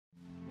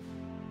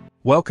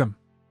Welcome!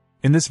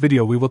 In this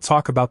video we will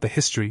talk about the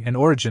history and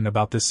origin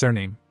about this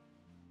surname.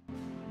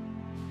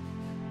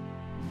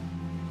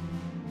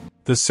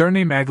 The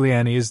surname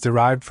Agliani is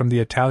derived from the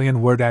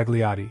Italian word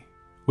agliotti,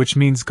 which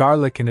means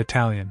garlic in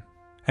Italian,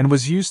 and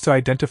was used to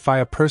identify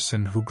a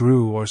person who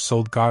grew or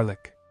sold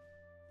garlic.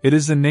 It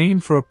is a name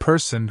for a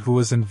person who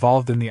was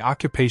involved in the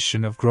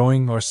occupation of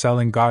growing or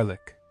selling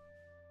garlic.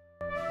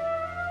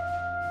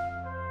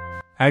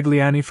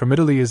 Agliani from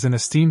Italy is an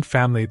esteemed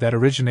family that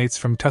originates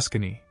from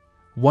Tuscany,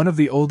 one of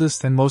the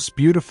oldest and most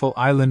beautiful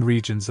island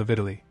regions of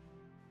Italy.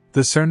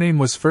 The surname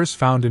was first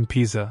found in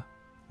Pisa,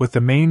 with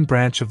the main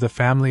branch of the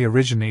family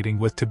originating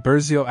with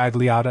Tiburzio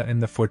Agliata in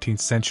the 14th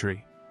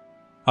century.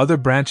 Other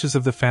branches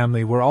of the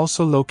family were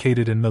also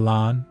located in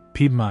Milan,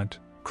 Piedmont,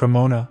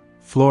 Cremona,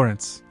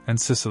 Florence, and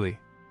Sicily.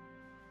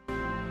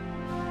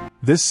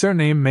 This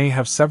surname may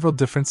have several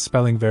different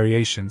spelling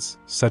variations,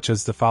 such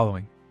as the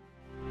following.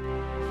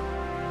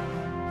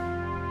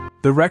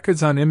 The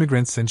records on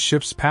immigrants and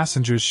ships'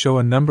 passengers show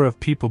a number of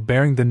people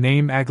bearing the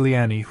name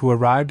Agliani who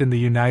arrived in the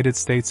United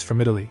States from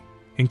Italy,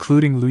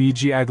 including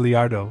Luigi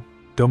Agliardo,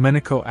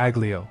 Domenico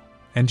Aglio,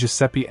 and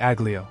Giuseppe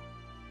Aglio.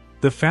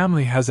 The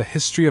family has a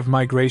history of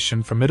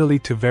migration from Italy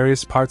to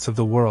various parts of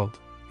the world,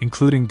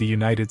 including the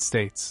United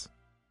States.